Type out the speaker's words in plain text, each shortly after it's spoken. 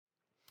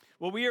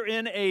Well, we are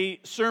in a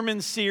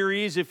sermon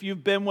series. If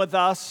you've been with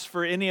us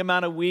for any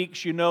amount of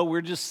weeks, you know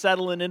we're just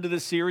settling into the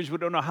series. We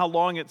don't know how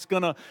long it's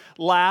going to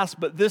last,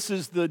 but this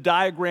is the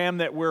diagram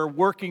that we're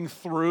working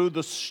through,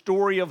 the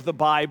story of the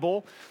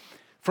Bible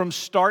from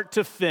start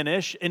to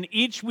finish. And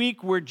each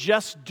week we're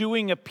just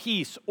doing a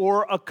piece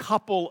or a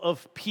couple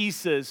of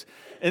pieces.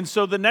 And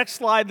so the next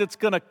slide that's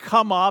going to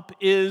come up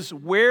is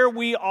where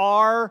we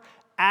are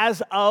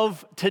as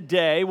of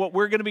today. What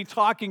we're going to be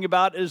talking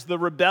about is the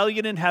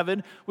rebellion in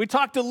heaven. We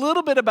talked a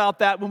little bit about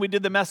that when we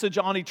did the message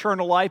on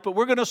eternal life, but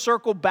we're going to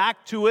circle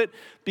back to it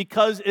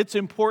because it's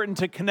important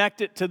to connect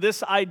it to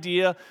this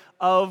idea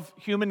of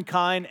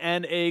humankind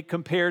and a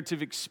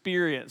comparative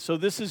experience. So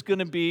this is going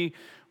to be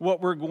what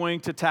we're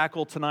going to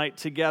tackle tonight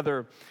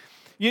together.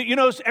 You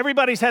know,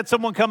 everybody's had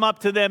someone come up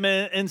to them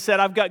and said,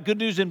 I've got good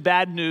news and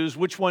bad news.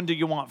 Which one do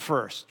you want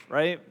first,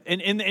 right?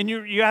 And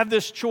you have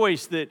this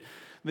choice that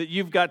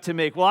you've got to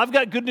make. Well, I've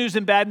got good news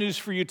and bad news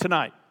for you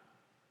tonight.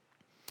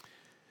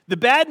 The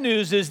bad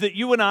news is that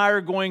you and I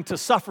are going to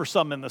suffer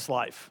some in this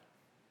life.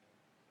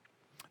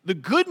 The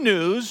good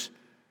news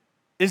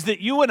is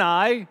that you and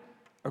I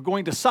are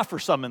going to suffer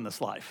some in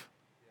this life.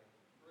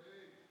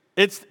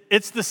 It's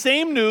the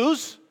same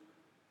news,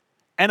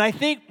 and I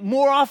think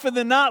more often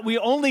than not, we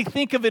only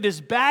think of it as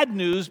bad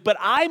news, but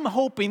I'm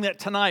hoping that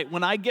tonight,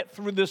 when I get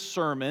through this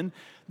sermon,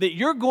 that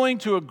you're going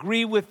to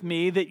agree with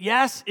me that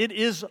yes, it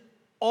is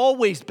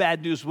always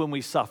bad news when we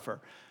suffer.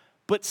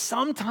 But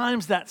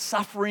sometimes that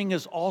suffering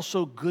is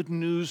also good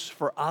news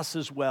for us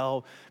as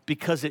well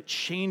because it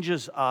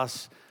changes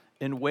us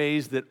in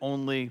ways that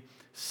only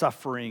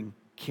suffering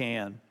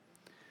can.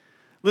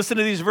 Listen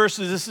to these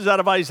verses. This is out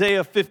of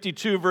Isaiah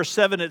 52, verse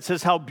 7. It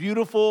says, "How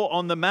beautiful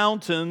on the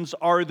mountains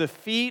are the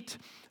feet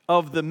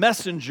of the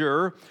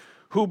messenger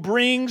who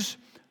brings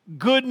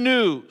good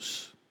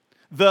news."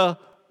 The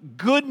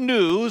good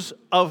news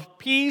of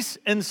peace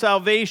and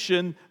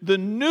salvation, the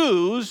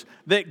news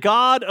that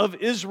God of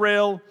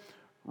Israel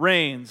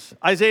reigns.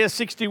 Isaiah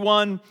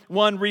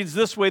 61:1 reads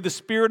this way, "The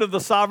Spirit of the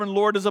Sovereign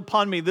Lord is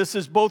upon me." This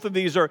is both of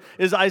these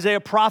is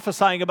Isaiah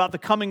prophesying about the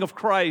coming of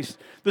Christ.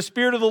 "The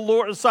Spirit of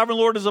the Sovereign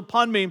Lord is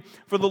upon me,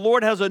 for the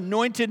Lord has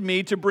anointed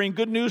me to bring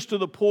good news to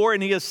the poor,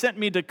 and he has sent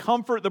me to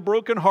comfort the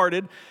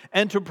brokenhearted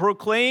and to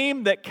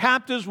proclaim that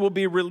captives will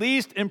be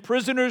released and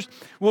prisoners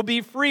will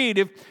be freed."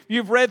 If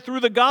you've read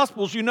through the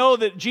Gospels, you know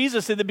that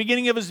Jesus at the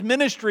beginning of his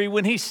ministry,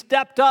 when he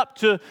stepped up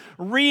to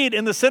read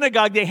in the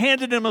synagogue, they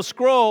handed him a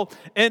scroll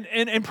and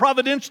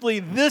providentially,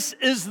 this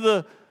is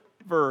the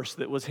verse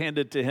that was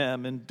handed to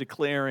him in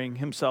declaring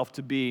himself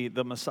to be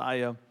the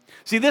Messiah.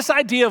 See, this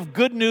idea of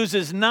good news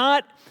is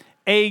not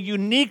a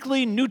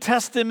uniquely New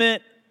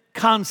Testament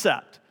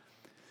concept.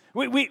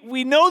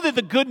 We know that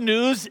the good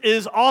news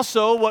is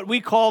also what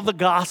we call the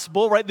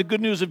gospel, right? The good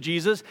news of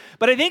Jesus.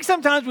 But I think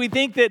sometimes we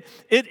think that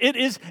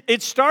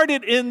it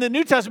started in the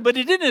New Testament, but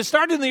it didn't. It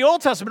started in the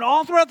Old Testament.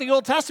 All throughout the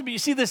Old Testament, you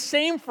see the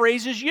same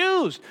phrases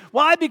used.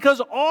 Why? Because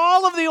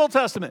all of the Old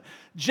Testament,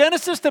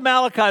 Genesis to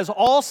Malachi, is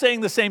all saying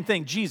the same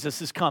thing.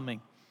 Jesus is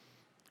coming.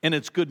 And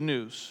it's good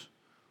news.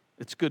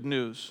 It's good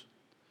news.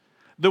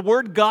 The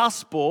word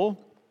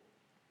gospel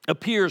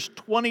appears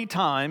 20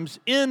 times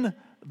in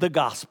the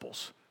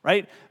Gospels.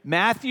 Right?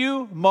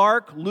 Matthew,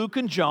 Mark, Luke,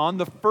 and John,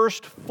 the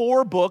first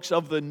 4 books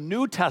of the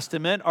New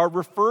Testament, are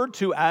referred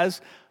to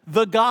as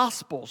the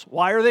Gospels.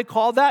 Why are they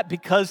called that?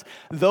 Because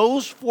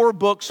those 4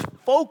 books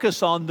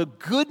focus on the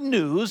good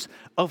news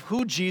of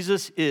who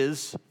Jesus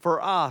is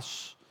for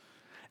us.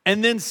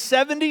 And then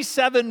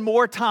 77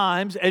 more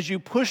times as you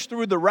push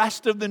through the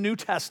rest of the New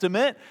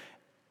Testament,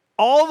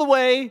 all the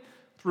way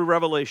through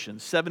Revelation,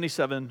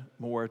 77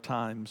 more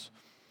times.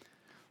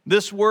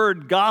 This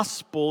word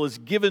gospel is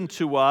given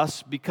to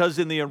us because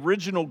in the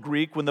original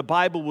Greek, when the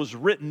Bible was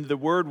written, the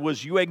word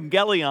was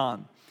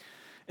euangelion.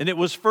 And it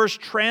was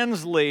first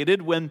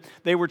translated when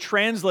they were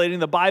translating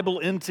the Bible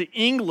into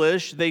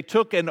English. They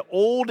took an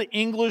old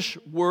English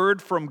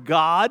word from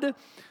God,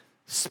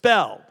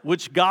 spell,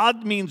 which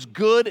God means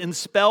good and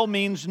spell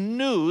means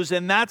news.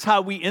 And that's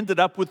how we ended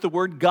up with the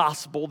word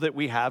gospel that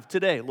we have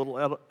today. A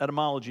little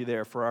etymology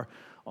there for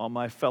all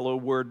my fellow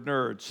word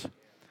nerds.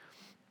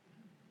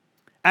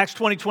 Acts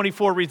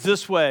 20:24 reads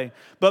this way,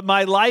 "But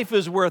my life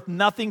is worth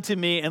nothing to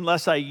me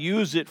unless I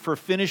use it for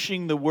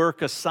finishing the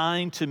work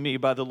assigned to me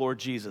by the Lord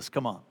Jesus."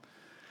 Come on.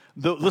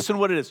 Listen to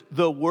what it is.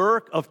 The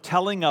work of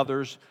telling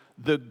others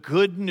the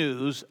good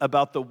news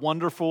about the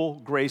wonderful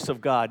grace of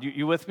God.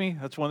 You with me?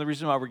 That's one of the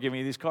reasons why we're giving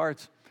you these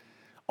cards.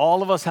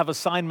 All of us have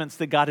assignments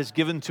that God has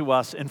given to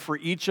us, and for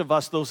each of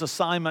us, those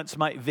assignments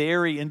might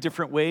vary in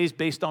different ways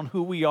based on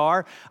who we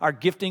are, our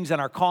giftings and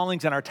our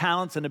callings and our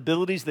talents and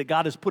abilities that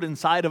God has put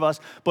inside of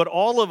us. But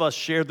all of us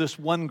share this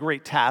one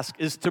great task,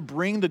 is to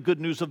bring the good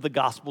news of the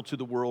gospel to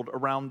the world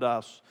around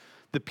us,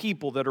 the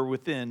people that are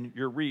within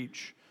your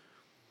reach.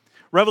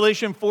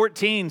 Revelation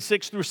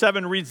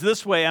 14:6-7 reads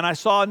this way, "And I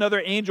saw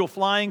another angel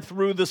flying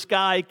through the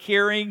sky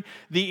carrying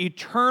the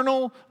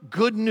eternal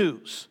good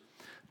news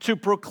to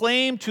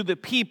proclaim to the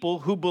people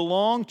who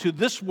belong to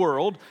this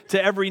world,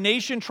 to every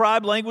nation,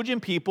 tribe, language,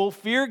 and people,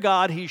 fear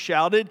God, he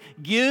shouted,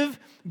 give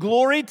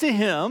glory to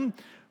him,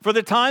 for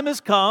the time has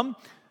come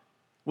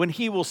when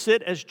he will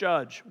sit as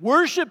judge.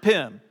 Worship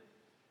him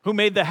who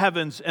made the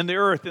heavens and the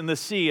earth and the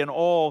sea and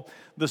all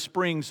the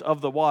springs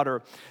of the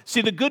water.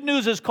 See, the good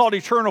news is called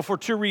eternal for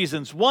two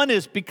reasons. One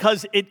is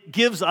because it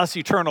gives us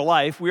eternal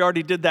life. We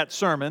already did that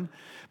sermon.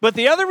 But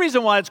the other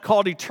reason why it's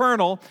called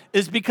eternal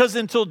is because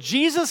until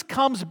Jesus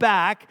comes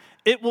back,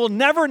 it will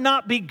never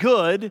not be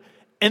good,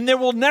 and there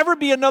will never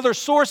be another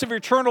source of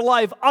eternal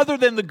life other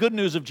than the good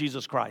news of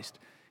Jesus Christ.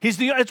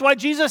 It's why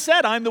Jesus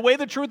said, I'm the way,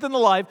 the truth, and the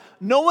life.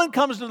 No one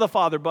comes to the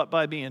Father but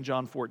by me in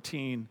John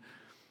 14.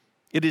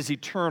 It is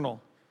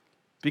eternal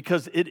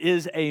because it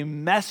is a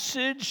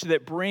message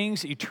that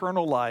brings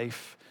eternal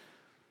life,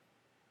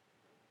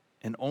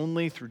 and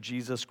only through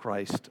Jesus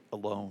Christ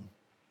alone.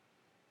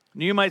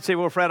 You might say,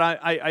 well, Fred,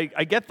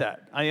 I get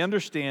that. I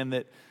understand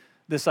that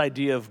this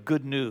idea of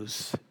good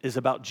news is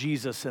about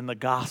Jesus and the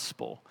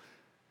gospel.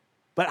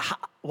 But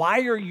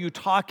why are you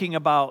talking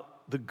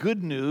about the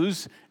good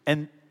news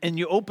and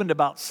you opened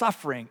about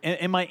suffering?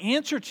 And my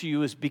answer to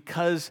you is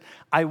because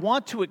I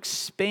want to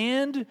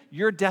expand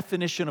your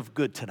definition of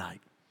good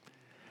tonight.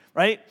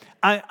 Right?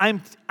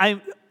 I'm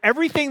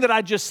everything that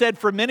I just said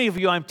for many of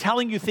you, I'm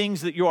telling you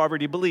things that you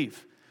already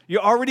believe. You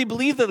already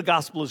believe that the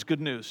gospel is good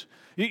news.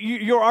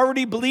 You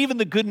already believe in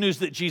the good news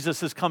that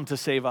Jesus has come to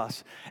save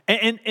us.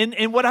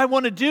 And what I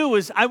want to do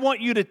is I want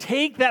you to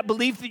take that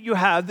belief that you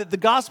have, that the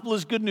gospel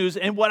is good news,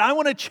 and what I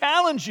want to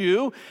challenge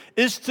you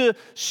is to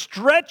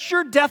stretch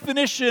your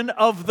definition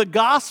of the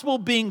gospel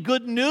being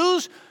good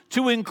news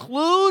to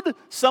include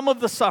some of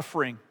the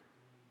suffering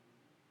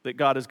that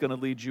God is going to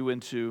lead you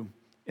into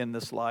in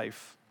this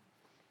life.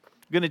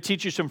 I'm going to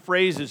teach you some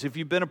phrases. If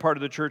you've been a part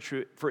of the church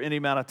for any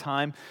amount of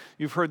time,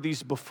 you've heard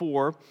these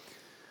before.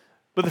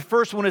 But the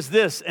first one is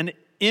this, an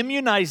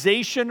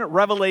immunization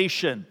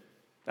revelation.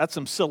 That's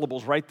some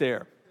syllables right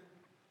there.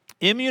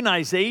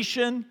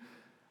 Immunization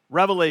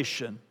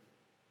revelation.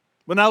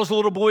 When I was a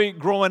little boy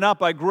growing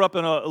up, I grew up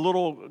in a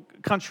little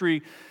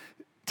country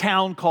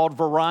town called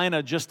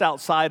Varina, just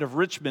outside of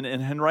Richmond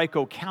in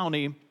Henrico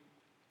County.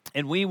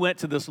 And we went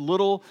to this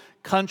little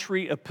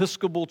country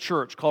Episcopal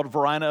church called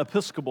Varina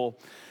Episcopal.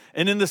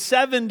 And in the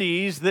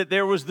 70s, that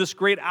there was this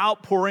great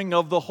outpouring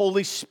of the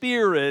Holy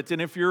Spirit. And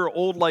if you're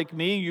old like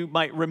me, you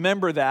might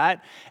remember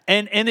that.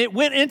 And it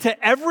went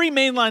into every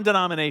mainline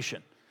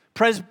denomination.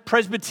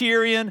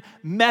 Presbyterian,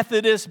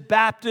 Methodist,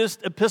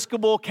 Baptist,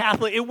 Episcopal,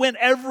 Catholic. It went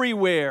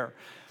everywhere.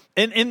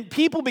 And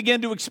people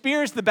began to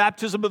experience the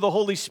baptism of the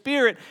Holy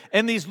Spirit.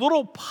 And these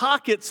little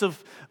pockets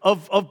of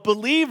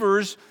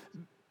believers,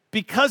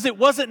 because it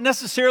wasn't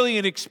necessarily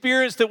an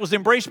experience that was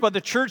embraced by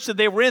the church that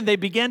they were in, they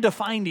began to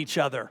find each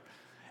other.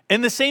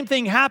 And the same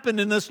thing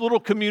happened in this little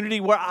community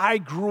where I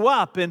grew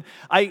up. And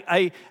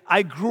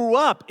I grew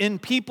up in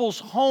people's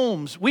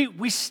homes.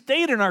 We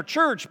stayed in our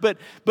church, but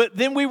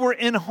then we were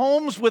in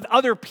homes with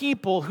other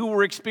people who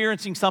were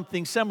experiencing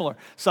something similar.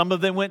 Some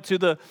of them went to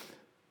the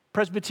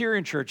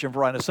Presbyterian church in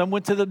Varina. Some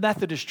went to the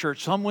Methodist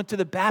church. Some went to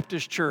the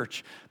Baptist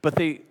church. But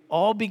they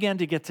all began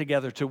to get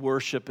together to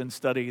worship and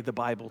study the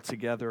Bible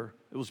together.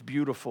 It was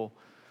beautiful.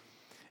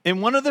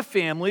 And one of the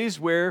families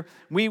where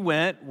we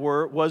went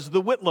was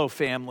the Whitlow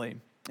family.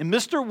 And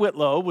Mr.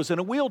 Whitlow was in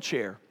a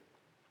wheelchair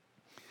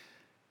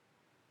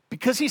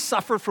because he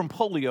suffered from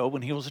polio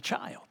when he was a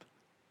child.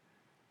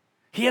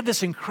 He had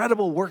this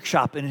incredible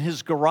workshop in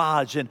his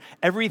garage, and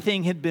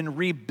everything had been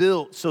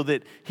rebuilt so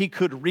that he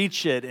could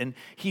reach it. And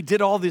he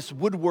did all this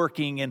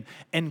woodworking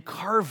and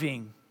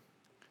carving.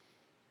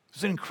 It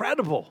was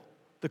incredible,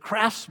 the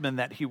craftsman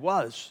that he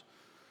was.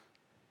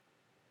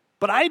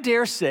 But I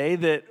dare say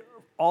that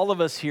all of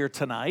us here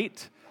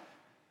tonight,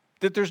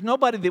 that there's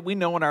nobody that we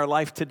know in our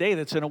life today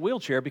that's in a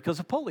wheelchair because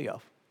of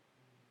polio.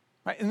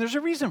 Right? And there's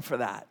a reason for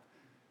that.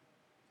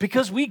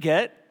 Because we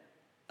get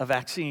a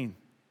vaccine.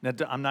 Now,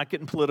 I'm not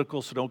getting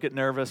political, so don't get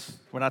nervous.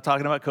 We're not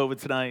talking about COVID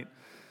tonight.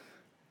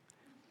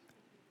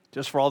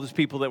 Just for all those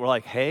people that were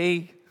like,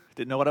 hey,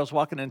 didn't know what I was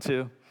walking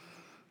into.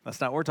 That's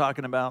not what we're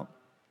talking about.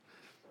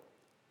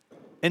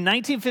 In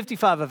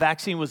 1955, a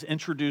vaccine was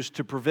introduced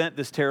to prevent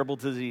this terrible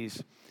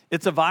disease.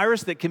 It's a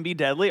virus that can be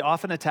deadly,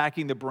 often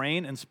attacking the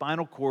brain and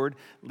spinal cord,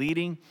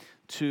 leading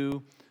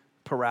to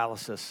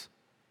paralysis.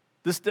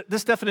 This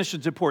definition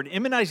is important.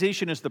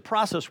 Immunization is the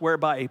process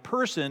whereby a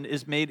person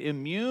is made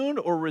immune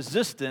or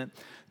resistant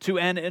to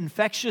an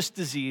infectious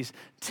disease,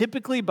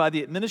 typically by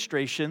the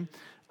administration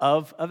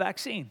of a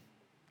vaccine.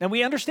 And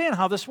we understand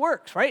how this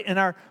works, right? In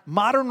our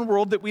modern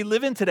world that we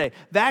live in today,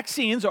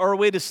 vaccines are a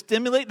way to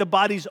stimulate the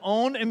body's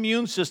own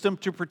immune system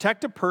to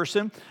protect a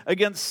person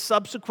against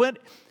subsequent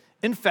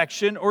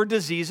infection or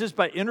diseases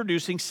by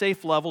introducing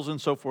safe levels and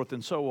so forth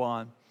and so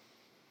on.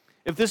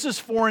 If this is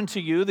foreign to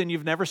you, then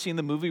you've never seen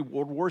the movie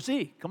World War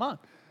Z. Come on.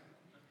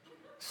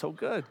 So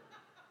good.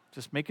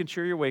 Just making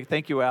sure you're awake.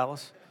 Thank you,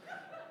 Alice.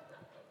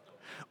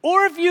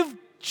 Or if you've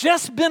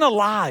just been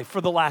alive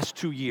for the last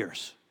 2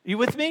 years. You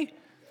with me?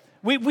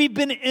 We've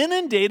been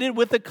inundated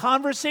with a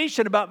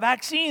conversation about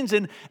vaccines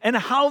and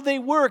how they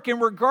work. And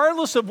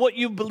regardless of what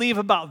you believe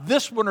about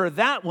this one or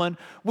that one,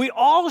 we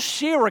all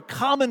share a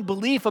common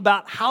belief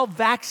about how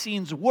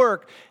vaccines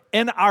work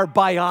in our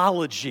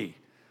biology.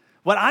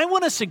 What I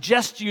want to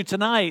suggest to you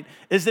tonight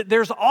is that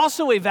there's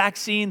also a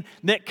vaccine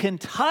that can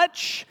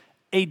touch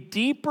a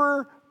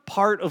deeper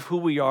part of who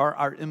we are,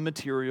 our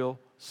immaterial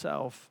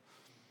self.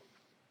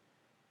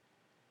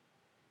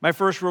 My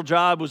first real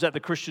job was at the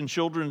Christian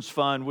Children's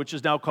Fund, which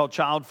is now called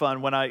Child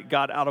Fund. When I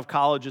got out of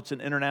college, it's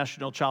an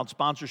international child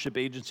sponsorship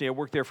agency. I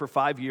worked there for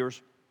 5 years.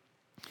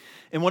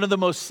 And one of the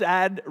most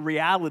sad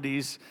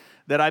realities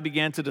that I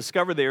began to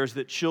discover there is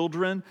that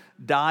children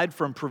died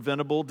from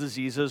preventable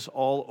diseases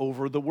all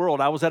over the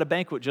world. I was at a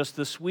banquet just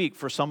this week.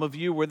 For some of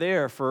you, we're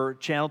there for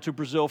Channel to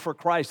Brazil for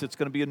Christ. It's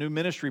going to be a new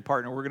ministry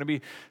partner. We're going to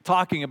be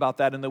talking about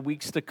that in the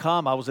weeks to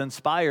come. I was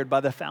inspired by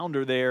the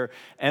founder there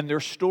and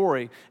their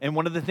story. And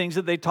one of the things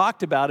that they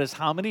talked about is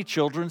how many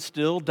children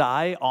still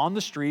die on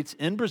the streets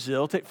in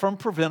Brazil from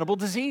preventable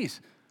disease.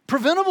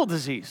 Preventable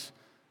disease.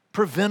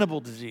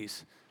 Preventable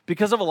disease.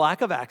 Because of a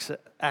lack of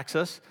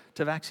access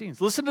to vaccines.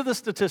 Listen to this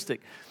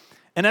statistic.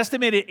 An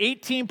estimated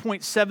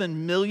 18.7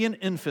 million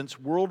infants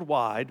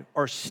worldwide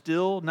are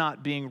still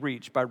not being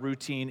reached by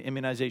routine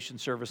immunization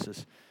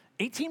services.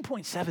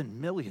 18.7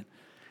 million.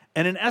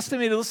 And listen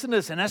to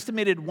this, an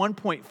estimated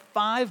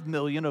 1.5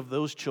 million of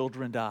those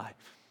children die.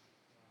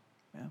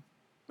 Yeah.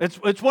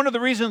 It's one of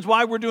the reasons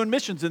why we're doing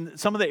missions in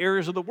some of the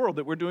areas of the world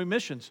that we're doing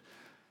missions.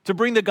 To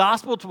bring the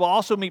gospel to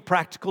also meet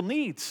practical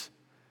needs.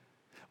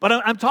 But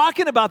I'm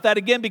talking about that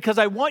again because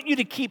I want you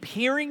to keep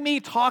hearing me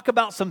talk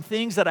about some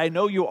things that I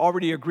know you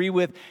already agree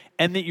with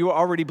and that you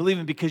already believe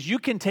in, because you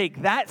can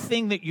take that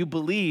thing that you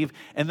believe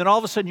and then all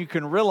of a sudden you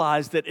can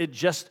realize that it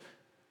just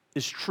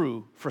is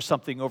true for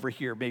something over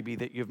here maybe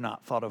that you've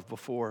not thought of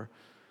before.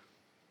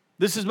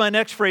 This is my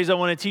next phrase I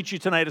want to teach you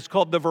tonight. It's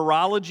called the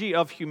virology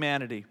of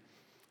humanity.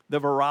 The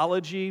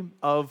virology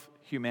of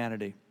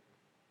humanity.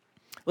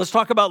 Let's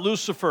talk about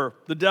Lucifer,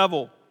 the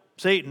devil,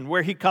 Satan,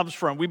 where he comes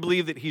from. We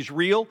believe that he's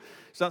real.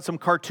 It's not some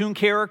cartoon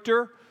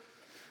character,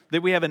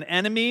 that we have an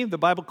enemy. The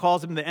Bible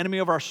calls him the enemy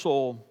of our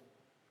soul.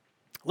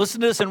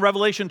 Listen to this in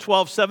Revelation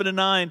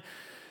 12:7-9.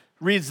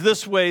 Reads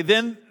this way.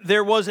 Then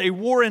there was a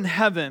war in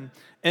heaven,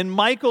 and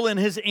Michael and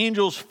his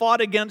angels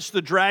fought against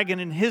the dragon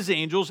and his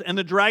angels, and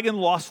the dragon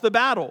lost the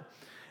battle.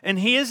 And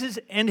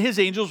his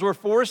angels were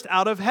forced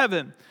out of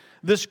heaven.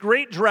 This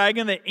great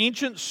dragon, the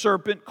ancient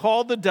serpent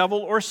called the devil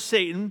or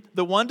Satan,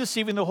 the one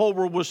deceiving the whole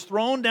world, was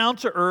thrown down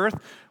to earth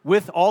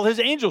with all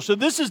his angels. So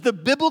this is the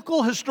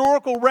biblical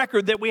historical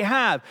record that we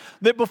have,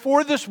 that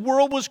before this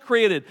world was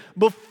created,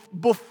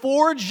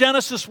 before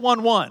Genesis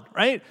 1:1,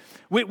 right?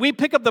 We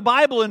pick up the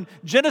Bible and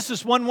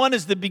Genesis 1:1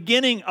 is the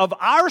beginning of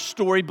our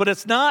story, but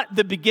it's not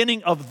the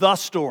beginning of the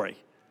story.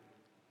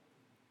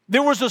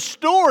 There was a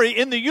story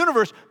in the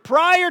universe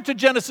prior to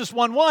Genesis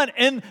 1:1,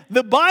 and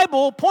the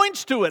Bible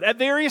points to it at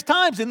various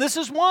times, and this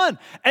is one.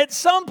 At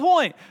some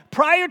point,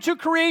 prior to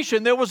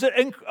creation, there was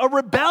a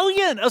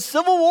rebellion, a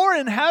civil war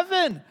in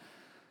heaven.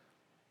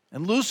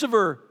 And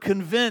Lucifer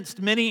convinced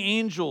many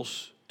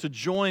angels to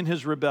join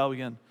his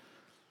rebellion.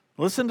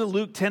 Listen to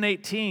Luke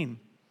 10:18.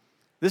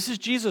 This is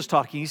Jesus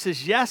talking. He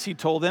says, yes, he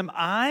told them,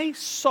 I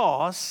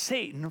saw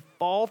Satan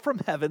fall from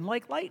heaven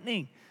like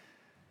lightning.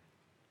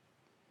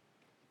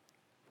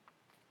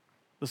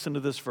 Listen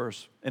to this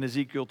verse in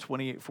Ezekiel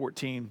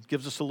 28:14.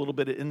 Gives us a little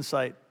bit of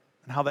insight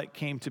on how that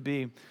came to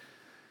be.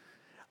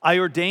 I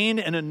ordained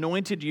and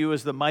anointed you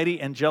as the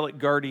mighty angelic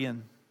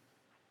guardian.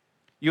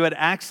 You had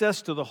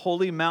access to the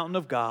holy mountain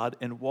of God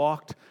and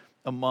walked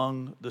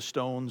among the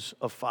stones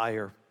of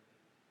fire.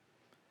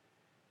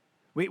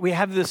 We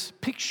have this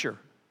picture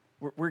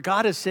where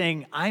God is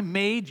saying, I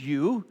made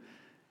you,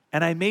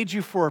 and I made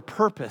you for a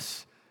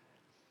purpose.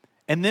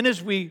 And then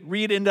as we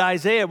read into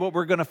Isaiah, what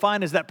we're going to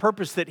find is that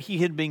purpose that he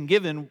had been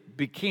given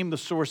became the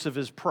source of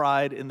his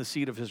pride and the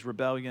seed of his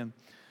rebellion.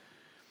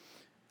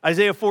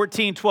 Isaiah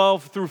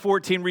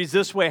 14:12-14 reads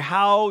this way,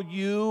 how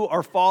you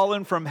are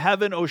fallen from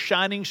heaven, O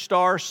shining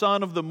star,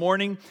 son of the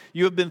morning.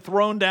 You have been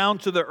thrown down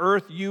to the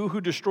earth, you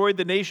who destroyed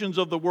the nations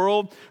of the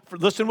world.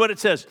 Listen what it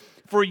says.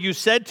 For you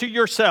said to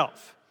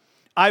yourself,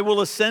 I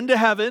will ascend to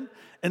heaven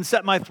and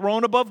set my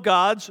throne above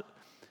gods,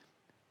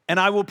 and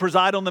I will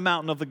preside on the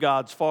mountain of the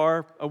gods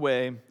far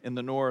away in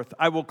the north.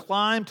 I will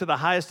climb to the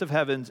highest of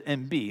heavens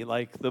and be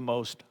like the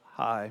Most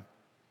High.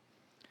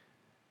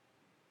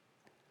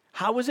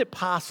 How is it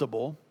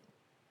possible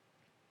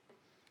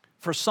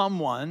for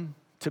someone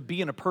to be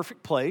in a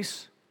perfect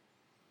place?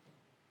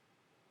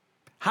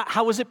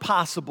 How is it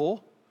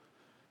possible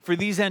for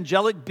these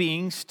angelic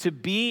beings to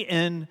be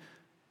in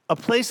a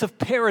place of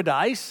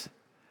paradise,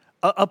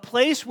 a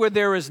place where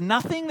there is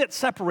nothing that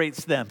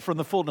separates them from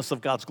the fullness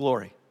of God's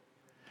glory?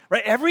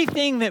 Right?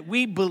 Everything that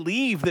we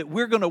believe that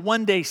we're going to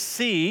one day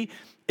see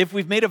if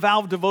we've made a vow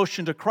of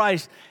devotion to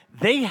Christ,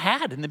 they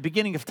had in the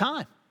beginning of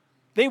time.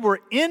 They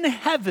were in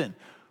heaven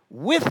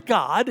with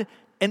God,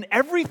 and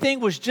everything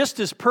was just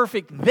as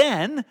perfect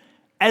then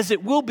as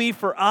it will be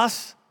for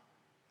us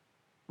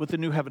with the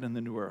new heaven and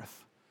the new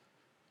earth?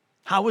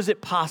 How is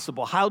it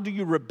possible? How do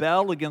you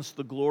rebel against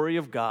the glory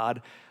of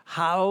God?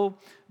 How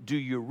do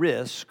you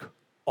risk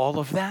all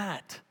of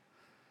that?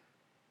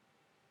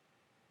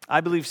 I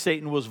believe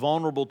Satan was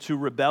vulnerable to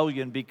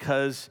rebellion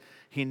because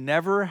he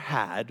never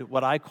had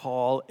what I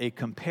call a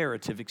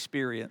comparative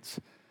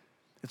experience.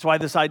 That's why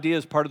this idea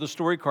is part of the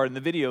story card in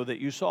the video that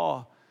you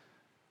saw.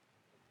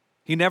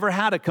 He never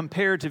had a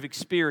comparative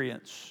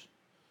experience.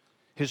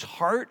 His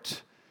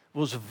heart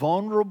was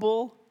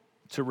vulnerable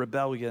to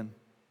rebellion.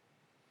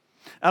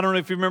 I don't know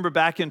if you remember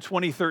back in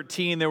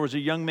 2013, there was a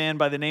young man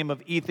by the name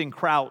of Ethan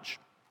Crouch.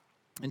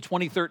 In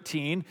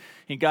 2013,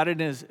 he got in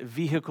his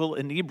vehicle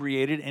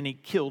inebriated and he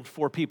killed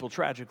 4 people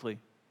tragically.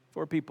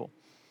 4 people.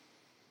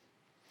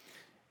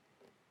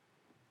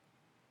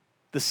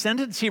 The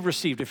sentence he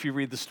received, if you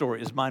read the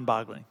story, is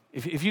mind-boggling.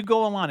 If you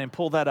go online and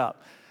pull that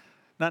up,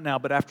 not now,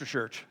 but after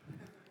church,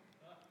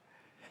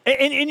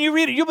 and you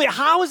read it, you'll be,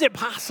 how is it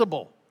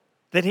possible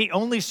that he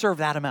only served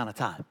that amount of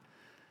time?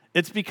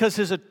 It's because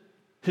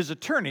his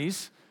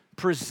attorneys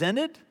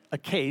presented a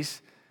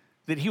case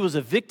that he was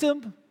a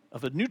victim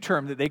of a new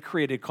term that they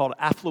created called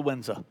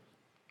affluenza.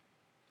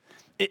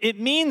 It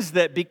means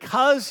that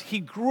because he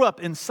grew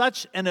up in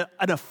such an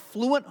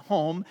affluent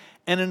home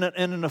and in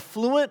an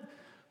affluent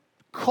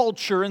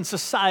culture and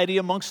society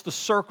amongst the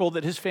circle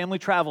that his family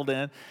traveled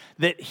in,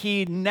 that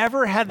he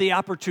never had the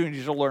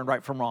opportunity to learn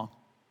right from wrong.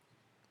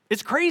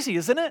 It's crazy,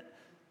 isn't it?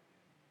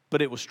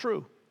 But it was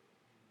true.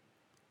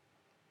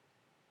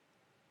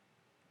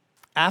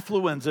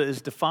 Affluenza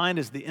is defined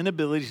as the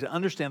inability to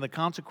understand the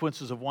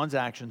consequences of one's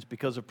actions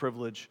because of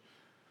privilege.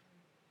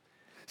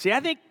 See, I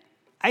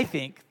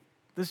think,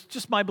 this is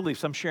just my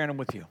beliefs, I'm sharing them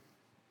with you.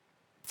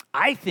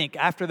 I think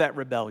after that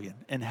rebellion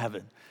in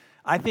heaven,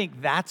 I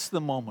think that's the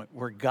moment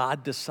where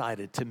God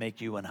decided to make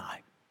you and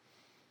I.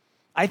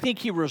 I think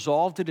he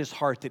resolved in his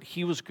heart that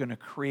he was going to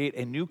create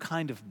a new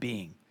kind of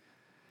being.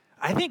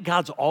 I think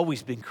God's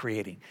always been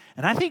creating.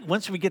 And I think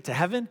once we get to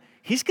heaven,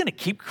 he's going to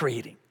keep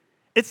creating.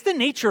 It's the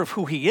nature of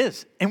who he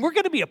is, and we're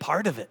going to be a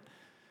part of it.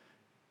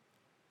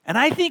 And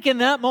I think in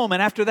that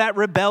moment, after that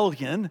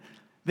rebellion,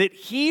 that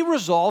he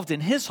resolved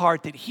in his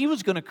heart that he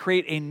was going to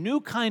create a new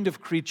kind of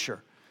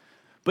creature.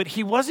 But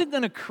he wasn't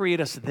going to create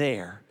us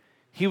there.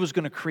 He was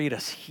going to create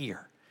us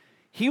here.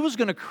 He was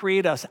going to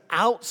create us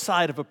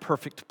outside of a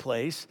perfect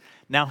place.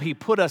 Now, he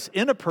put us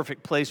in a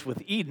perfect place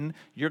with Eden.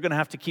 You're going to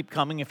have to keep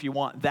coming if you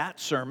want that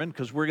sermon,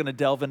 because we're going to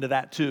delve into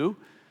that too.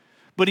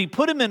 But he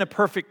put him in a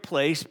perfect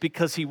place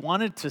because he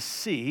wanted to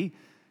see,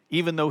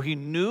 even though he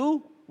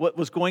knew what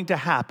was going to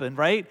happen,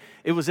 right?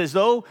 It was as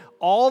though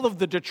all of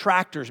the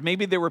detractors,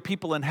 maybe there were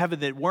people in heaven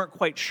that weren't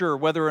quite sure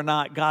whether or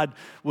not God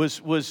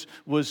was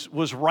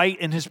right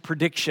in his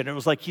prediction. It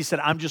was like he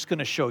said, I'm just going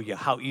to show you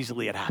how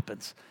easily it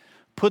happens.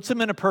 Puts them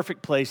in a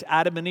perfect place.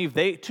 Adam and Eve,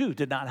 they too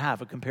did not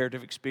have a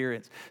comparative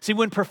experience. See,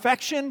 when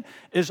perfection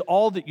is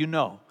all that you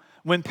know,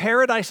 when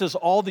paradise is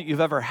all that you've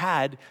ever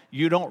had,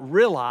 you don't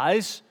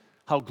realize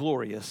how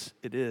glorious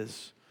it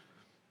is.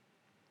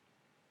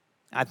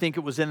 I think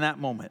it was in that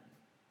moment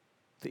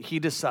that he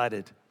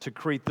decided to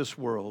create this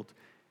world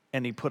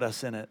and he put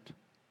us in it.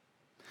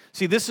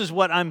 See, this is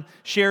what I'm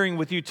sharing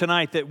with you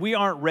tonight, that we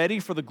aren't ready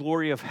for the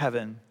glory of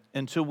heaven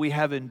until we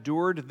have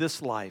endured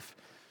this life.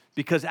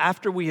 Because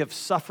after we have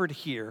suffered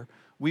here,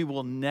 we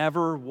will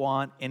never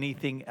want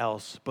anything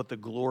else but the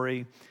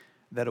glory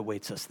that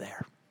awaits us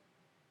there.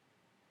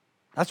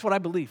 That's what I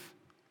believe.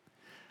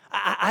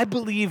 I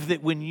believe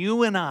that when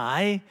you and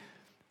I,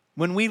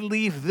 when we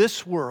leave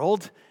this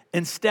world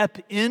and step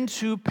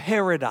into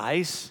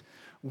paradise,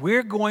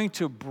 we're going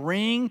to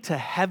bring to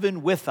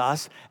heaven with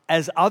us,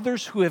 as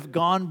others who have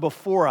gone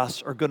before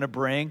us are going to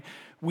bring,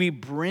 we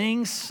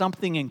bring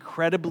something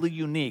incredibly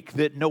unique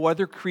that no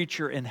other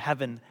creature in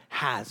heaven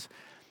has.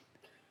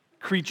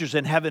 Creatures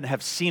in heaven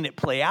have seen it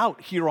play out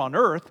here on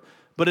earth,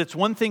 but it's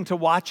one thing to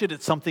watch it,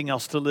 it's something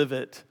else to live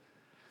it.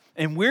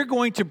 And we're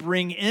going to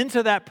bring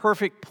into that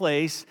perfect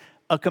place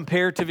a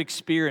comparative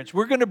experience.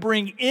 We're going to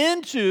bring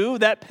into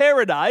that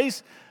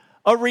paradise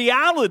a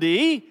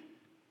reality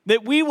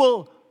that we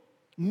will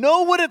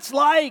know what it's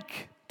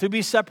like to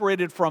be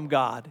separated from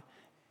God.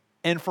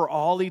 And for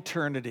all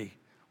eternity,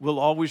 we'll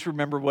always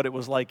remember what it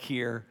was like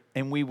here,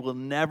 and we will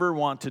never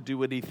want to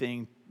do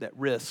anything that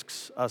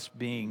risks us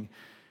being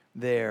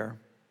there.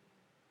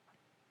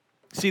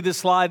 See this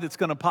slide that's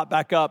going to pop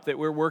back up that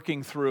we're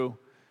working through?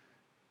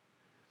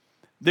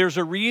 There's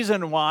a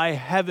reason why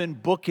heaven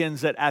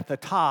bookends it at the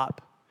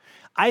top.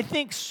 I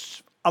think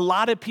a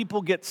lot of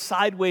people get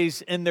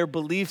sideways in their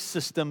belief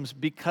systems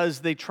because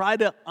they try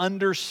to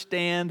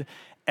understand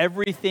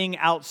everything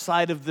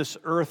outside of this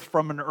earth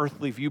from an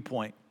earthly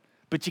viewpoint.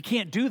 But you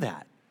can't do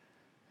that.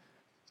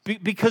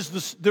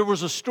 Because there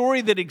was a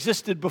story that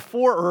existed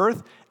before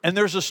earth, and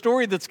there's a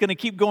story that's going to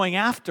keep going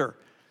after.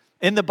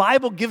 And the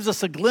Bible gives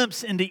us a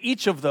glimpse into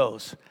each of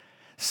those.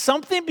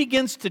 Something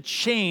begins to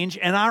change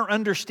in our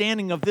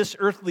understanding of this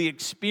earthly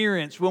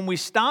experience when we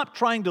stop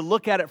trying to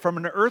look at it from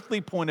an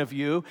earthly point of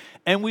view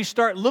and we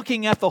start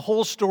looking at the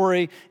whole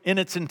story in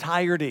its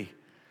entirety.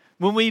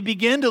 when we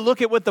begin to look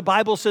at what the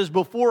Bible says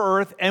before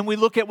earth and we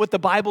look at what the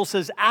Bible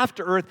says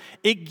after earth,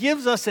 it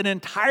gives us an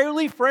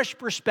entirely fresh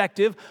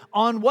perspective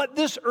on what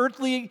this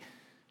earthly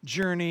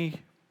journey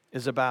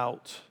is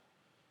about.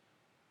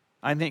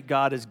 I think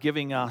God is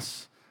giving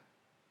us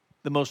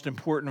the most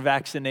important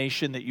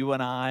vaccination that you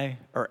and I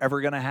are ever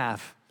going to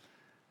have.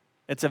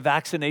 It's a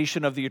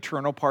vaccination of the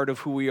eternal part of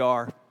who we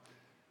are.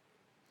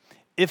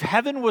 If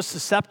heaven was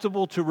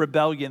susceptible to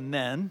rebellion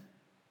then,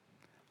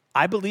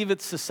 I believe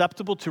it's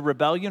susceptible to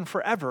rebellion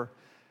forever.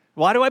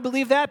 Why do I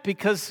believe that?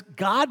 Because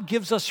God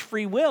gives us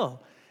free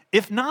will.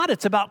 If not,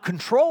 it's about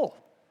control,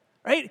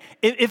 right?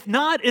 If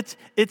not, it's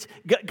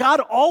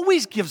God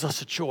always gives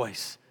us a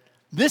choice.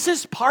 This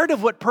is part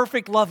of what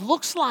perfect love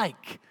looks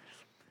like.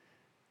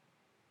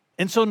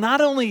 And so not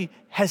only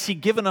has He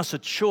given us a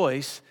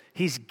choice,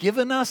 He's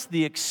given us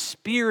the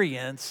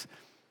experience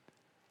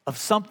of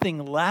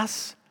something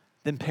less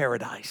than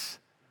paradise,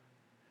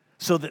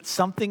 so that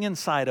something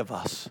inside of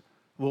us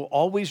will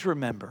always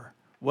remember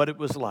what it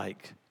was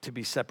like to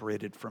be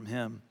separated from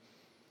Him.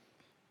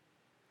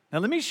 Now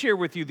let me share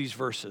with you these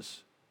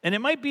verses. And it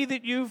might be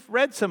that you've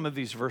read some of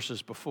these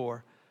verses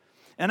before.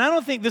 And I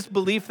don't think this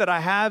belief that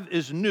I have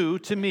is new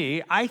to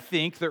me. I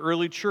think the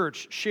early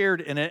church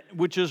shared in it,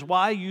 which is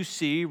why you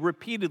see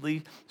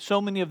repeatedly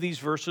so many of these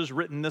verses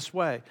written this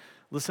way.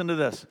 Listen to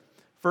this.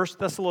 1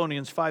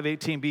 Thessalonians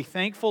 5:18, be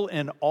thankful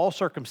in all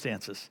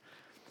circumstances,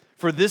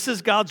 for this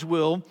is God's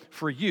will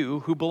for you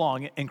who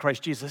belong in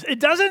Christ Jesus.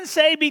 It doesn't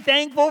say be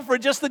thankful for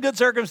just the good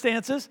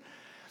circumstances.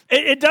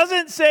 It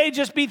doesn't say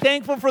just be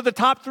thankful for the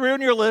top 3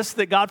 on your list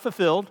that God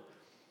fulfilled.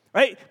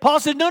 Right? Paul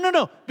said,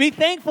 no. Be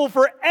thankful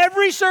for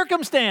every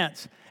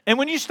circumstance. And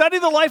when you study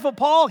the life of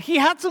Paul, he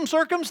had some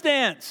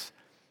circumstance.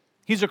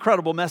 He's a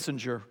credible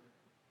messenger.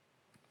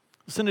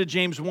 Listen to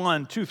James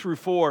 1, 2 through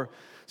 4. It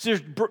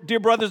says,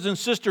 dear brothers and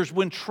sisters,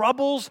 when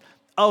troubles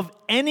of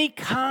any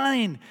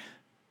kind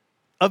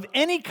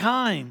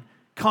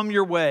come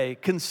your way,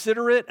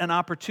 consider it an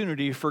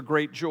opportunity for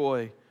great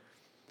joy.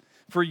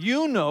 For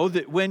you know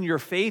that when your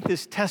faith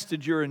is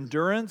tested, your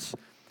endurance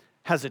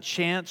has a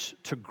chance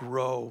to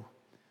grow.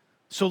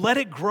 So let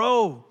it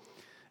grow.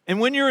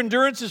 And when your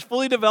endurance is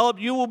fully developed,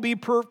 you will be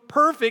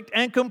perfect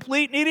and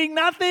complete, needing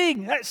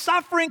nothing.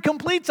 Suffering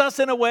completes us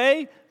in a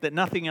way that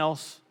nothing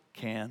else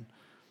can.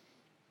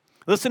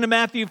 Listen to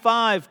Matthew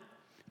 5,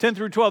 10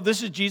 through 12.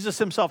 This is Jesus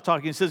himself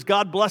talking. He says,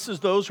 God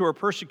blesses those who are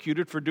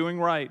persecuted for doing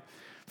right,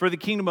 for the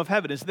kingdom of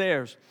heaven is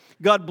theirs.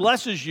 God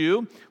blesses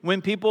you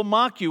when people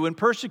mock you and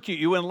persecute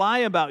you and lie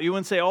about you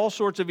and say all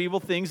sorts of evil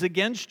things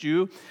against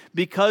you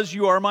because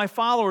you are my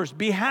followers.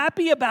 Be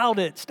happy about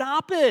it.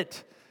 Stop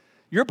it.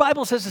 Your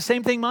Bible says the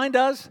same thing mine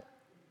does.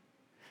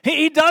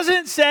 He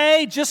doesn't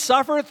say just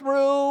suffer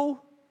through.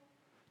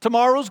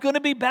 Tomorrow's going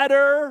to be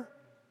better.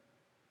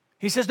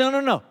 He says,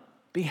 no.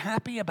 Be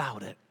happy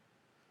about it.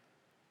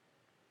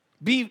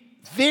 Be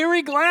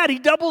very glad. He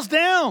doubles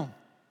down.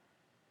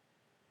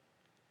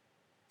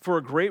 For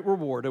a great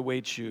reward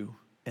awaits you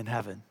in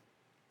heaven.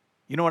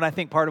 You know what I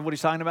think part of what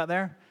he's talking about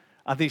there?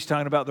 I think he's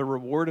talking about the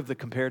reward of the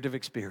comparative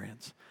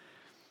experience.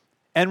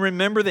 And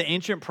remember, the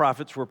ancient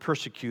prophets were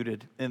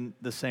persecuted in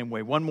the same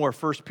way. One more,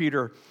 1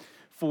 Peter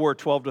 4,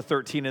 12 to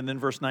 13, and then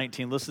verse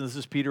 19. Listen, this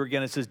is Peter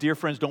again. It says, dear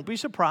friends, don't be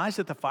surprised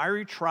at the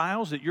fiery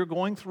trials that you're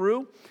going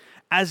through,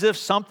 as if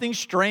something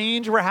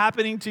strange were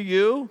happening to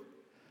you.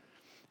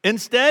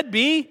 Instead,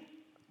 be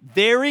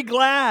very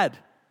glad.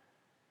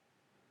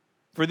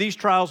 For these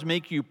trials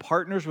make you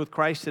partners with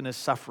Christ in his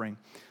suffering,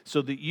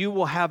 so that you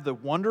will have the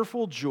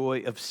wonderful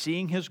joy of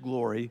seeing his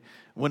glory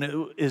when it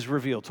is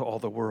revealed to all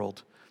the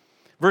world.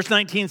 Verse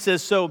 19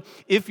 says, so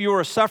if you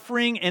are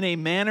suffering in a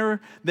manner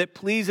that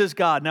pleases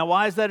God. Now,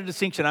 why is that a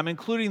distinction? I'm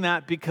including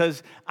that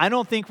because I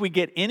don't think we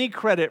get any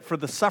credit for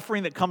the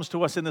suffering that comes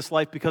to us in this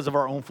life because of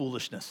our own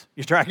foolishness.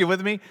 You tracking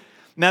with me?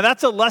 Now,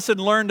 that's a lesson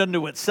learned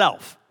unto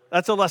itself.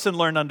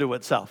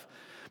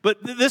 But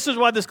this is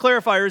why this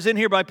clarifier is in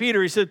here by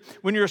Peter. He said,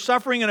 when you're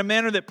suffering in a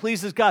manner that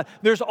pleases God,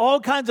 there's all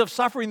kinds of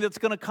suffering that's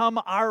going to come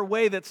our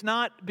way that's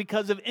not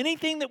because of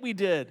anything that we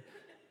did.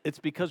 It's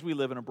because we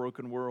live in a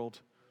broken world.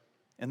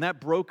 And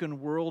that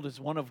broken world is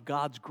one of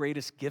God's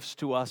greatest gifts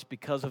to us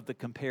because of the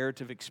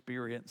comparative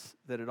experience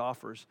that it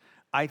offers.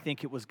 I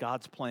think it was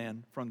God's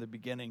plan from the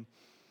beginning.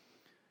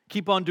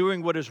 Keep on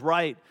doing what is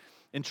right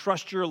and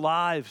trust your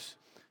lives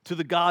to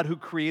the God who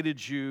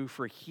created you,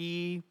 for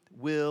he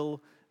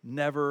will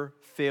never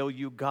fail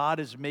you. God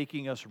is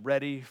making us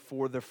ready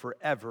for the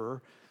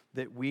forever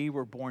that we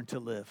were born to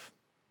live.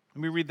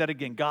 Let me read that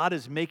again. God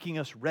is making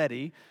us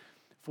ready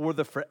for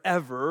the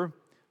forever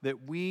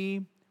that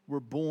we were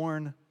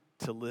born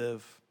to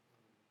live.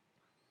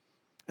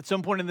 At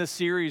some point in this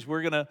series,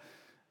 we're going to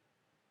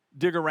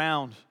dig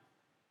around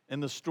in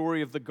the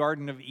story of the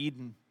Garden of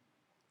Eden.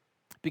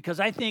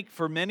 Because I think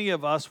for many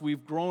of us,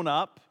 we've grown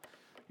up.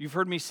 You've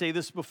heard me say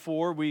this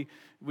before. We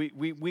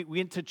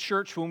went to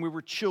church when we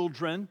were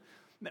children.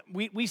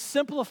 We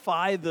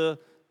simplify the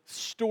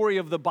story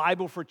of the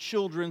Bible for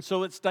children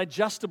so it's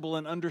digestible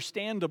and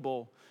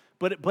understandable.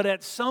 But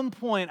at some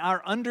point,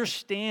 our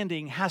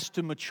understanding has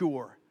to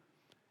mature.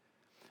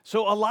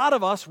 So a lot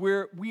of us,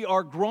 we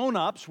are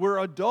grown-ups, we're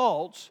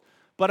adults,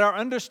 but our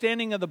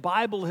understanding of the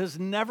Bible has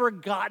never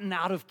gotten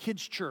out of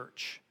kids'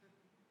 church.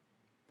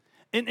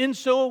 And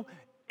so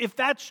if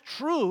that's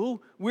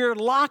true, we're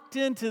locked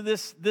into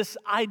this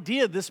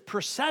idea, this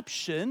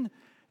perception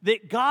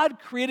that God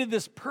created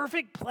this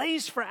perfect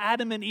place for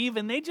Adam and Eve,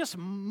 and they just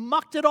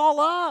mucked it all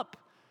up.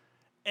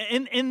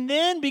 And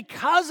then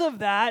because of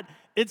that,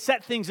 it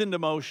set things into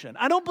motion.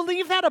 I don't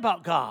believe that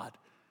about God.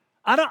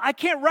 I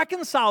can't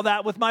reconcile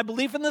that with my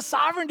belief in the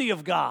sovereignty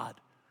of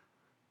God.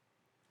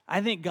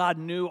 I think God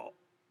knew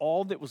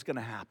all that was going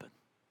to happen.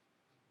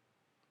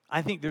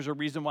 I think there's a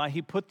reason why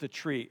he put the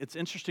tree. It's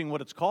interesting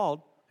what it's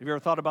called. Have you ever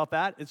thought about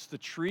that? It's the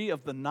tree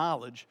of the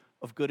knowledge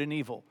of good and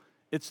evil.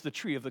 It's the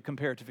tree of the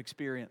comparative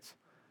experience.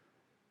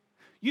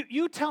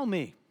 You tell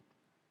me,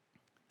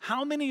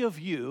 how many of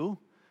you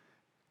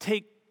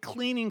take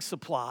cleaning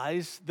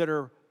supplies that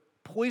are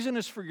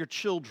poisonous for your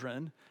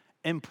children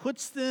and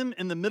puts them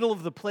in the middle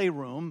of the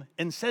playroom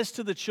and says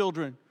to the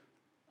children,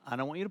 I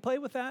don't want you to play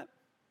with that.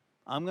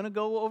 I'm going to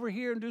go over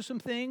here and do some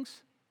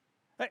things.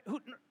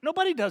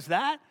 Nobody does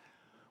that.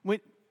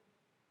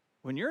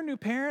 When you're a new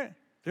parent,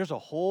 there's a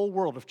whole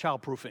world of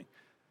childproofing,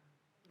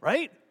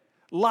 right?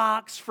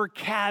 Locks for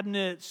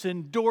cabinets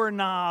and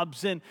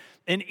doorknobs. And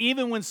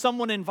even when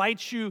someone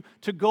invites you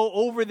to go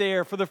over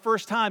there for the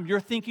first time, you're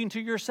thinking to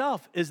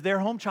yourself, is their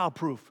home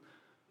childproof?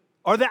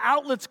 Are the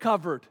outlets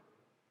covered?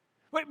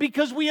 Right?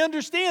 Because we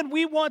understand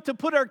we want to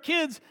put our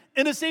kids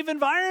in a safe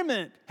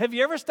environment. Have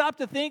you ever stopped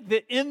to think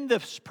that in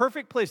this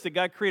perfect place that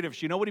God created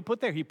us, you know what he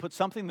put there? He put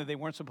something that they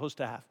weren't supposed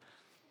to have.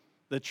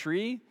 The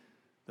tree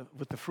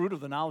with the fruit of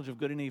the knowledge of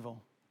good and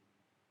evil.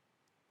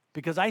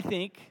 Because I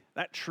think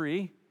that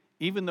tree,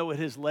 even though it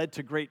has led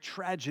to great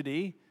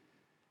tragedy,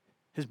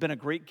 has been a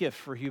great gift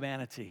for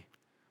humanity,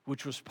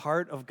 which was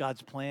part of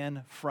God's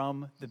plan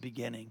from the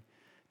beginning,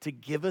 to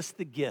give us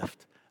the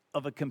gift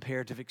of a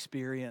comparative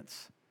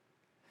experience.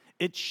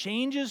 It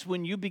changes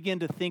when you begin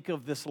to think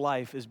of this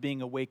life as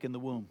being awake in the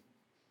womb.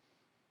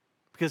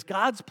 Because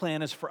God's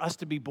plan is for us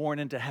to be born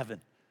into heaven,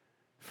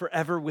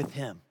 forever with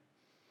him.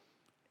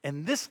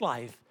 And this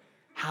life,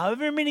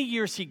 however many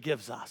years he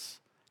gives us,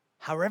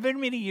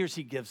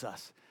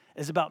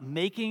 is about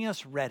making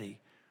us ready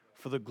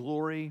for the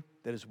glory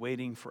that is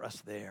waiting for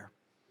us there.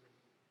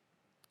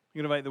 I'm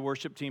going to invite the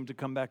worship team to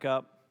come back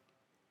up.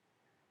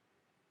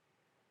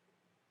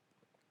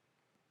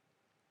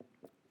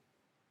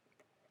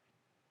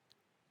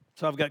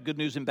 So I've got good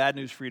news and bad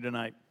news for you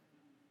tonight.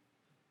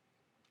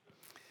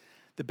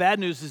 The bad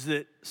news is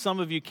that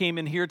some of you came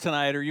in here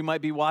tonight, or you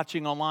might be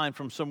watching online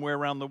from somewhere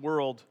around the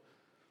world,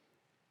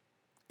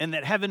 and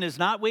that heaven is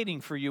not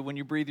waiting for you when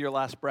you breathe your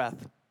last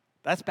breath.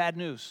 That's bad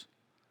news.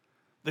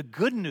 The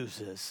good news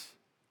is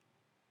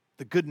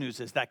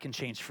that can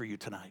change for you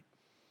tonight.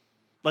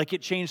 Like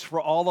it changed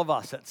for all of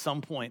us at some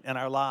point in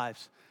our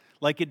lives.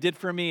 Like it did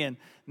for me in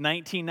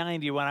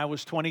 1990 when I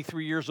was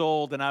 23 years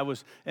old and I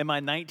was in my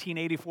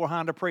 1984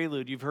 Honda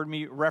Prelude. You've heard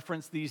me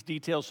reference these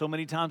details so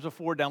many times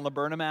before down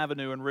Laburnum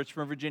Avenue in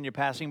Richmond, Virginia,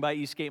 passing by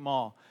Eastgate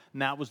Mall.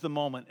 And that was the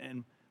moment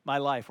in my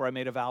life where I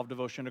made a vow of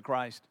devotion to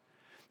Christ.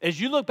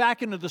 As you look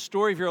back into the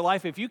story of your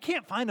life, if you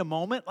can't find a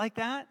moment like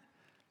that,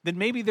 then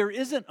maybe there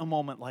isn't a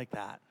moment like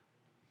that.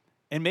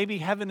 And maybe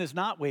heaven is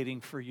not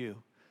waiting for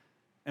you.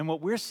 And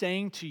what we're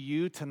saying to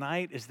you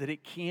tonight is that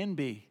it can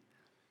be.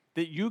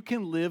 That you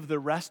can live the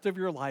rest of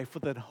your life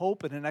with a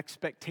hope and an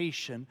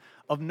expectation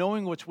of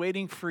knowing what's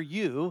waiting for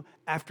you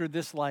after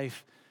this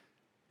life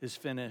is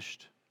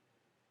finished.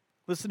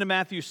 Listen to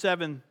Matthew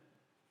 7:13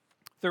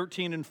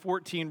 and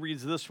 14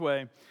 reads this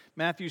way.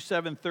 Matthew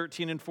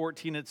 7:13 and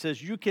 14, it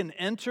says, you can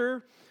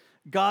enter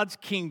God's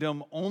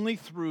kingdom only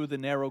through the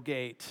narrow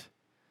gate.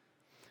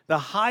 The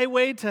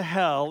highway to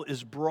hell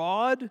is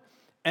broad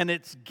and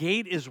its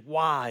gate is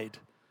wide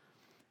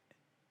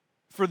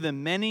for the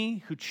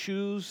many who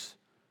choose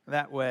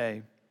that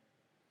way.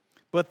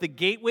 But the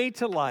gateway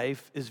to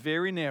life is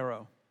very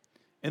narrow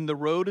and the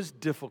road is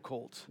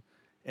difficult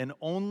and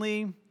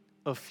only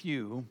a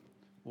few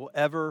will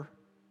ever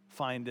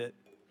find it.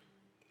 I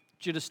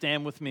want you to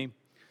stand with me.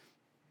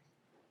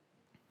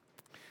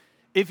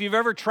 If you've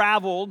ever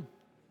traveled,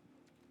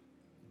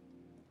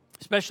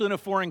 especially in a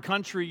foreign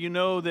country, you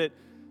know that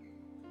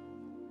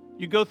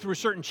you go through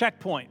certain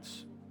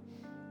checkpoints.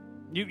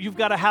 You've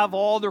got to have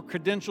all the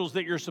credentials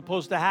that you're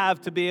supposed to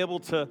have to be able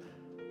to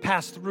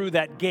pass through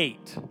that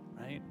gate,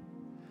 right?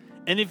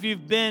 And if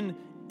you've been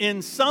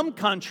in some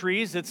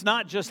countries, it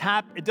doesn't just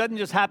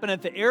happen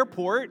at the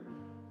airport.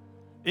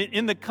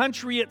 In the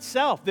country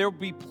itself, there will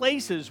be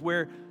places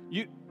where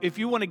if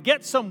you want to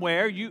get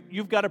somewhere,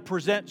 you've got to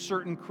present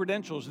certain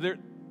credentials.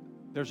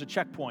 There's a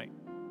checkpoint.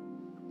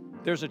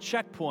 There's a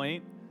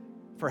checkpoint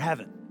for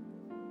heaven.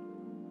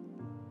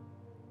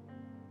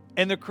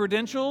 And the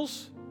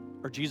credentials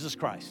are Jesus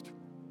Christ.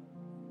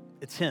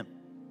 It's him.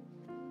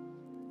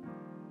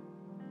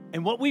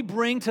 And what we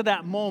bring to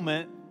that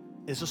moment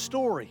is a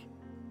story.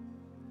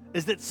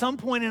 Is that some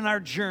point in our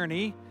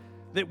journey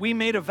that we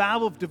made a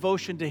vow of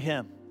devotion to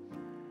him.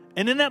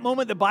 And in that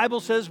moment, the Bible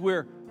says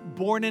we're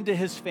born into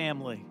his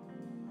family.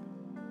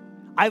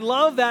 I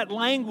love that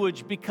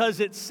language because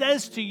it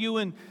says to you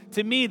and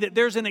to me that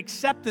there's an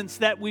acceptance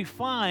that we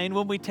find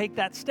when we take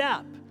that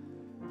step.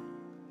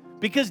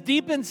 Because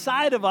deep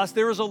inside of us,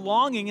 there is a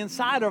longing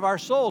inside of our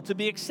soul to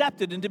be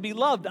accepted and to be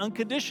loved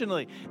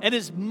unconditionally. And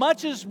as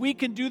much as we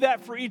can do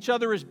that for each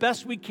other as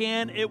best we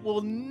can, it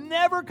will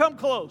never come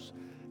close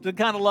to the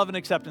kind of love and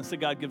acceptance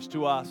that God gives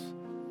to us.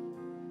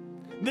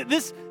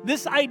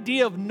 This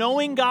idea of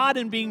knowing God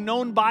and being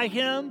known by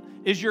him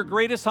is your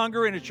greatest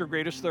hunger and it's your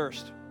greatest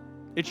thirst.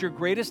 It's your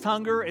greatest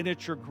hunger and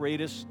it's your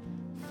greatest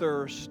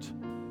thirst.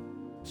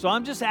 So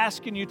I'm just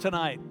asking you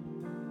tonight,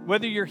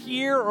 whether you're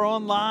here or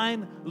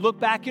online, look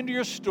back into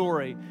your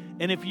story.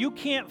 And if you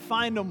can't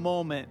find a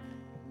moment,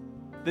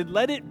 then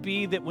let it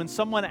be that when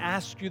someone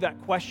asks you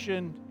that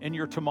question in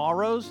your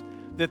tomorrows,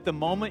 that the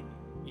moment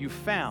you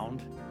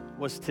found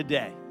was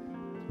today.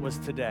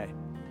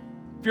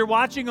 If you're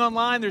watching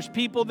online, there's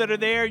people that are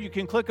there. You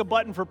can click a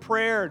button for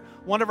prayer.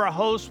 One of our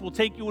hosts will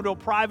take you into a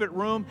private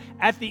room.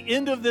 At the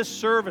end of this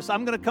service,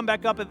 I'm going to come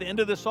back up at the end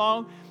of the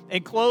song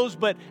and close.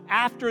 But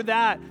after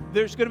that,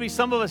 there's going to be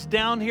some of us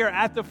down here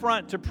at the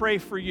front to pray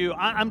for you.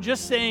 I'm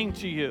just saying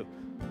to you,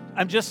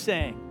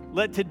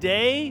 let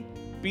today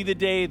be the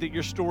day that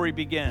your story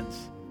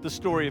begins, the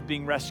story of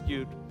being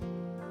rescued.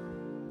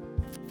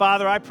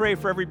 Father, I pray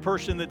for every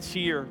person that's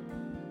here.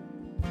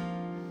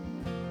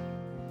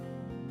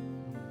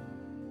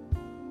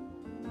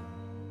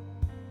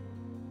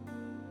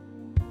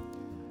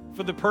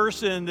 For the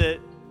person that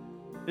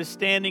is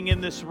standing in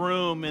this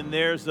room and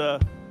there's an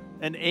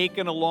ache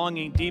and a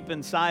longing deep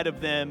inside of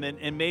them,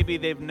 and maybe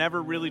they've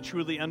never really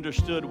truly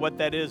understood what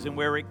that is and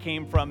where it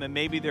came from, and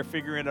maybe they're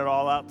figuring it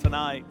all out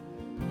tonight.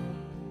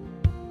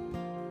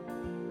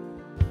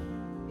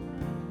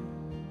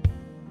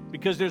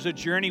 Because there's a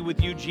journey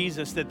with you,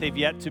 Jesus, that they've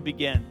yet to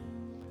begin.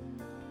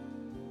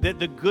 That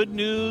the good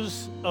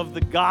news of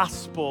the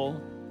gospel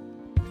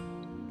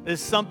is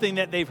something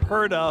that they've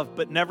heard of,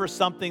 but never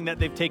something that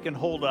they've taken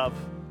hold of.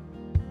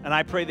 And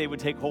I pray they would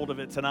take hold of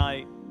it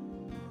tonight.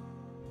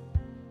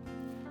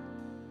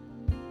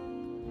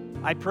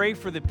 I pray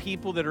for the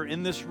people that are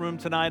in this room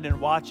tonight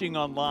and watching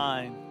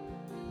online,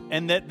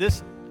 and that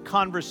this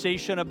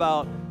conversation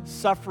about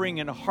suffering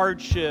and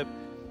hardship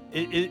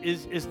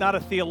is not a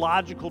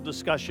theological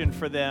discussion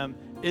for them.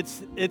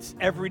 It's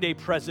everyday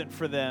present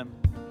for them.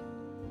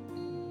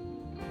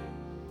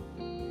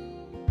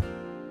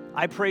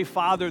 I pray,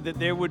 Father, that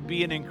there would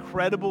be an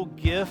incredible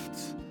gift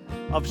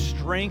of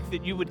strength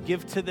that you would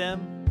give to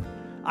them.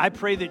 I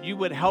pray that you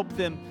would help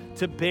them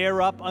to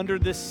bear up under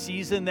this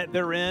season that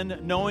they're in,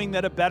 knowing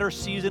that a better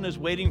season is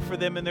waiting for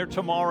them in their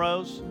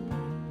tomorrows.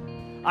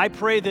 I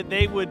pray that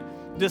they would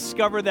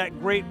discover that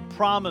great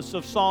promise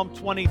of Psalm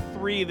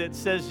 23 that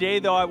says, yea,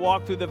 though I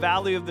walk through the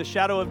valley of the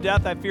shadow of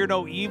death, I fear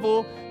no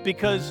evil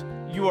because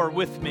you are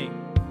with me.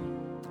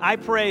 I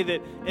pray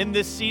that in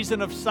this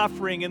season of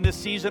suffering, in this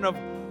season of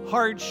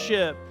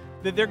hardship,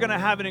 that they're going to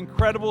have an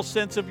incredible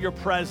sense of your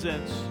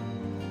presence.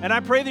 And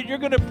I pray that you're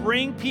going to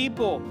bring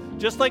people,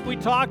 just like we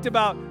talked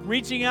about,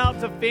 reaching out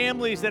to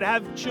families that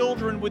have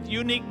children with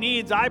unique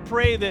needs. I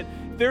pray that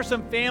if there's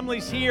some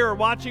families here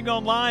watching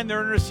online,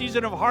 they're in a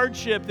season of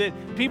hardship,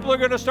 that people are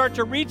going to start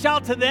to reach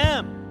out to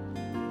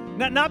them.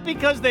 Not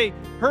because they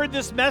heard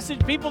this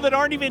message, people that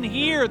aren't even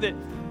here, that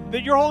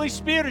your Holy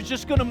Spirit is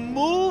just going to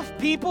move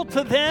people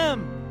to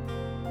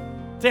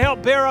them to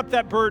help bear up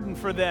that burden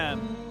for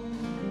them.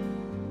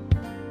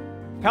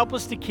 Help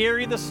us to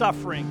carry the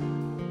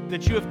suffering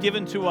that you have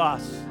given to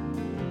us.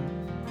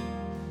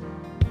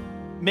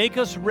 Make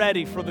us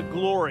ready for the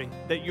glory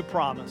that you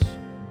promise.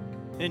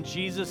 In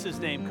Jesus'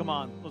 name, come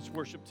on, let's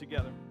worship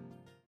together.